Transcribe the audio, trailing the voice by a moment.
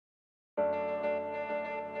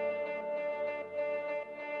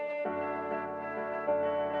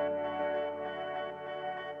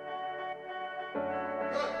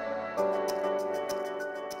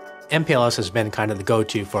MPLS has been kind of the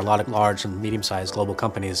go-to for a lot of large and medium-sized global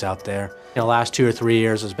companies out there. In the last 2 or 3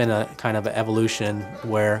 years, there's been a kind of an evolution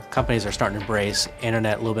where companies are starting to embrace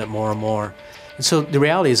internet a little bit more and more. And so the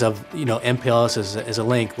realities of, MPLS as a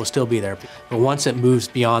link will still be there. But once it moves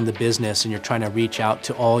beyond the business and you're trying to reach out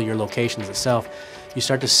to all your locations itself, you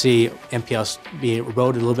start to see MPLS be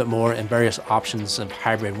eroded a little bit more and various options of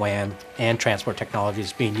hybrid WAN and transport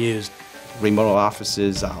technologies being used. Remote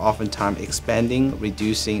offices are oftentimes expanding,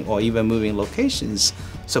 reducing, or even moving locations.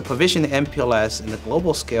 So provisioning MPLS in the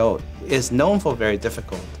global scale is known for very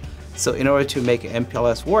difficult. So in order to make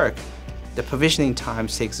MPLS work, the provisioning time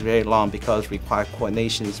takes very long because it requires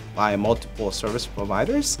coordinations by multiple service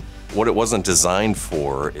providers. What it wasn't designed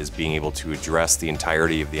for is being able to address the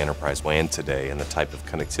entirety of the enterprise WAN today and the type of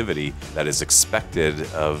connectivity that is expected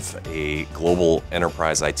of a global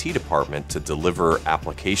enterprise IT department to deliver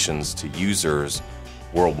applications to users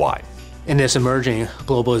worldwide. In this emerging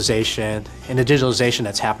globalization and the digitalization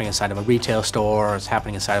that's happening inside of a retail store, or it's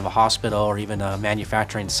happening inside of a hospital or even a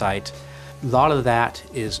manufacturing site, a lot of that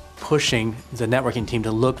is pushing the networking team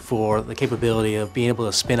to look for the capability of being able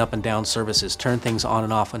to spin up and down services, turn things on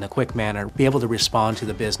and off in a quick manner, be able to respond to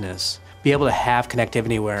the business, be able to have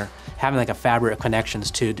connectivity where having like a fabric of connections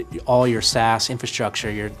to all your SaaS infrastructure,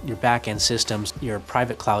 your back-end systems, your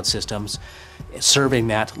private cloud systems, serving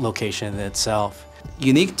that location itself.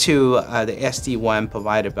 Unique to the SD-WAN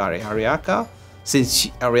provided by Aryaka, since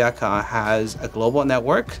Aryaka has a global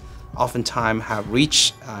network, oftentimes have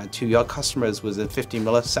reach to your customers within 50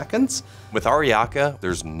 milliseconds. With Aryaka,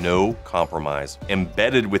 there's no compromise.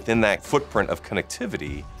 Embedded within that footprint of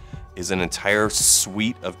connectivity is an entire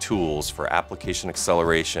suite of tools for application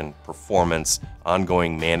acceleration, performance,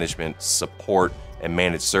 ongoing management, support, and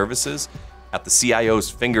managed services. At the CIO's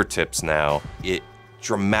fingertips now, it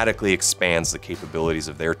dramatically expands the capabilities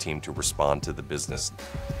of their team to respond to the business.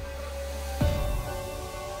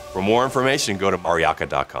 For more information, go to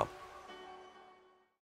aryaka.com.